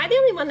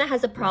one that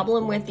has a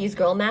problem with these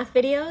girl math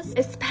videos,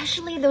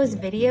 especially those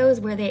videos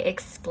where they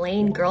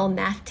explain girl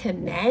math to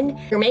men.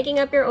 You're making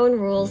up your own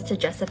rules to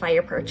justify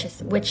your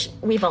purchase, which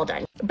we've all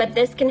done. But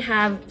this can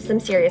have some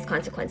serious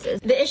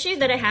consequences. The issue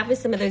that I have with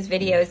some of those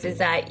videos is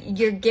that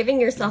you're giving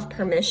yourself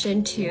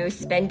permission to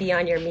spend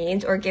beyond your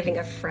means, or giving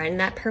a friend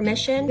that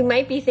permission. You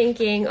might be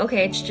thinking,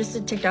 okay, it's just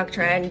a TikTok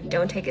trend,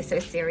 don't take it so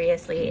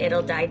seriously,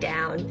 it'll die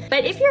down.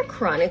 But if you're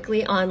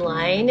chronically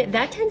online,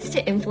 that tends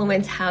to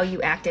influence how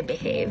you act and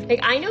behave. Like,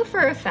 I know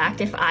for a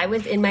fact if I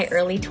was in my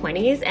early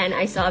 20s and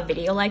I saw a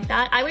video like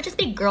that, I would just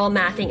be girl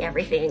mathing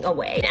everything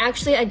away. And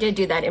actually, I did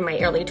do that in my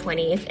early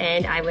 20s,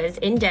 and I was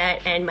in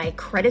debt and my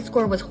credit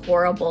score was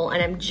horrible,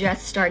 and I'm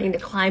just starting to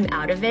climb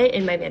out of it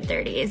in my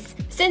mid-30s.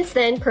 Since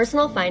then,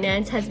 personal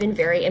finance has been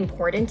very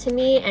important to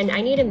me, and I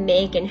need to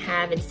make and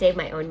have and save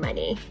my own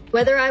money,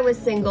 whether I was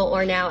single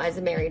or now as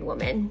a married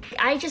woman.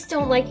 I just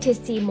don't like to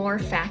see more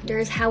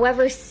factors,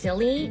 however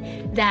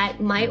silly,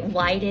 that might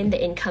widen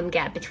the income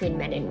gap between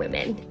men and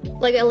women.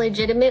 Like, I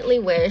legitimately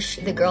wish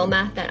the girl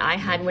math that I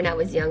had when I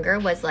was younger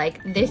was like,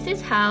 this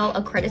is how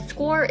a credit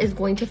score is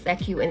going to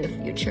affect you in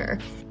the future.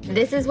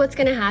 This is what's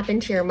going to happen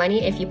to your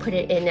money if you put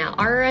it in an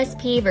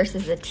RRSP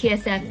versus a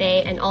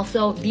TSFA, and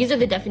also these are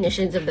the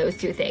definitions of those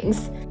two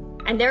things.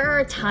 And there are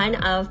a ton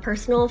of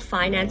personal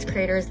finance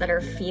creators that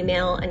are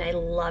female, and I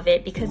love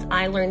it because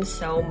I learned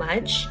so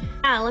much.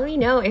 Yeah, let me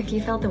know if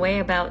you felt the way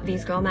about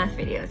these girl math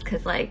videos,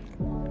 because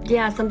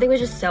something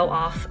was just so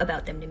off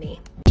about them to me.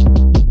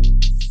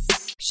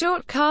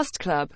 Short Cast Club